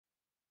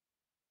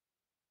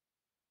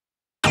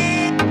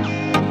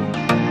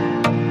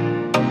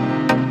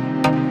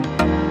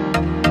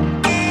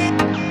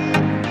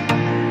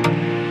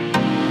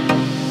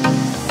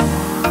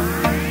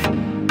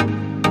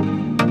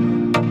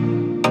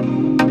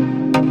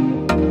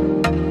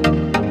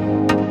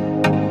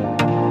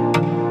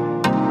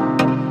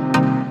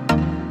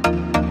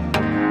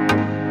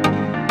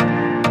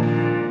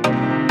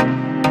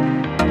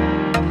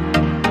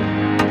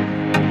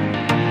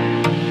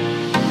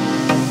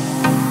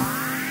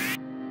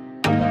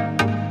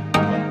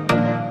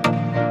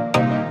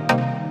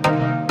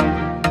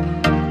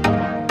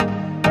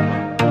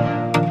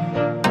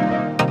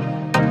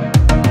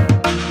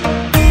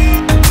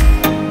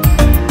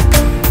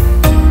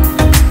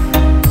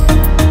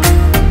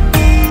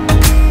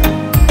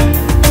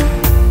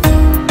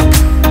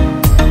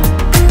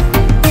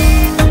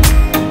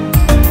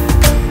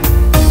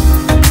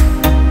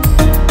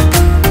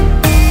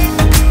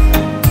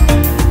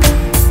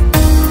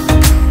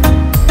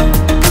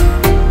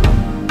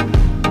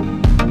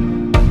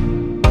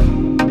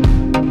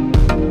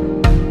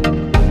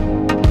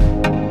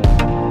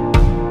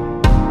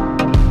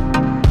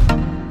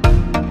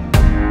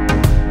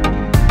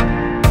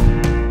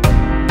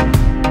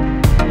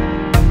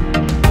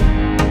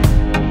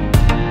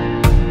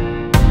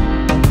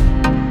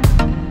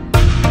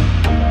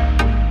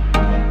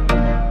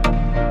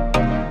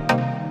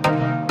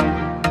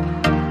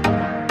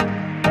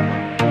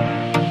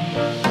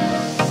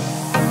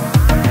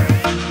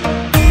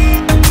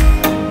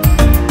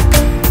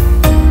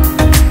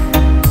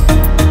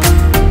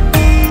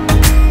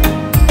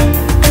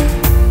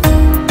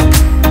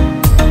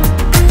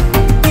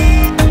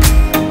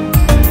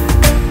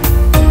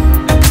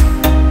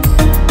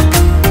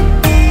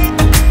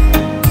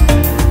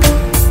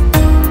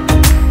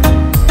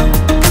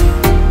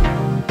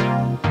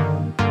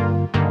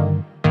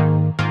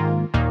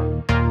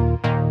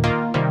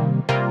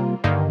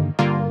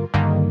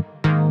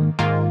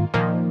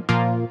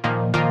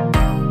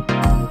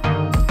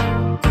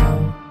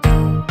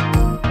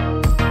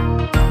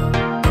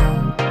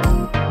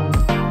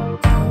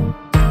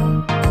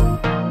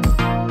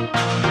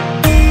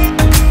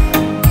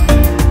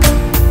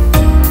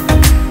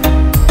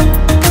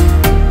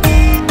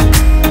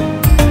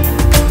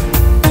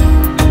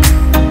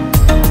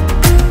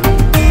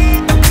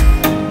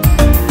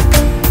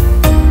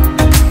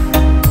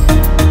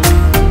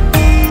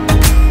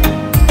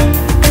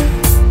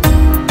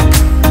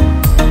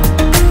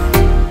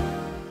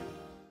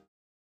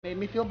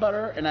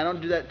better, and I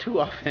don't do that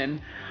too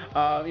often.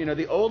 You know,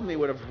 the old me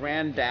would have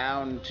ran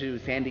down to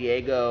San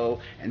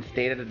Diego and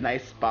stayed at a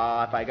nice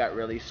spa if I got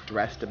really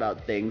stressed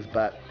about things,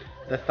 but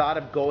the thought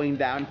of going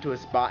down to a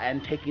spa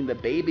and taking the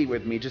baby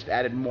with me just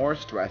added more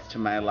stress to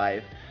my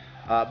life.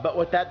 But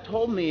what that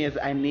told me is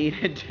I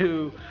needed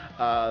to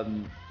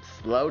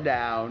slow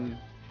down,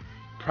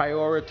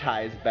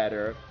 prioritize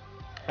better,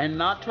 and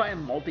not try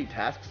and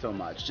multitask so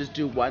much. Just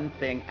do one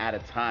thing at a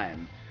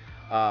time,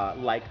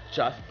 like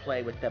just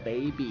play with the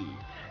baby.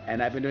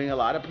 And I've been doing a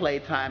lot of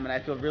playtime, and I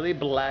feel really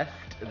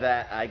blessed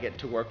that I get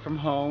to work from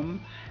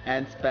home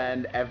and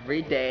spend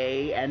every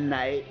day and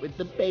night with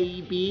the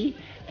baby.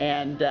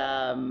 And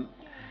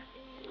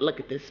look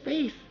at this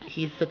face.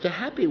 He's such a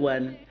happy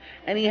one.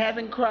 And he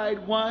hasn't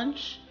cried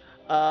once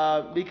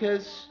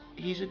because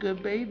he's a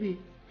good baby.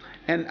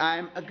 And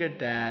I'm a good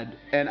dad.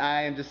 And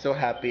I am just so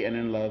happy and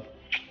in love.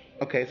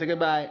 Okay, so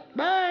goodbye.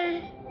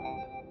 Bye.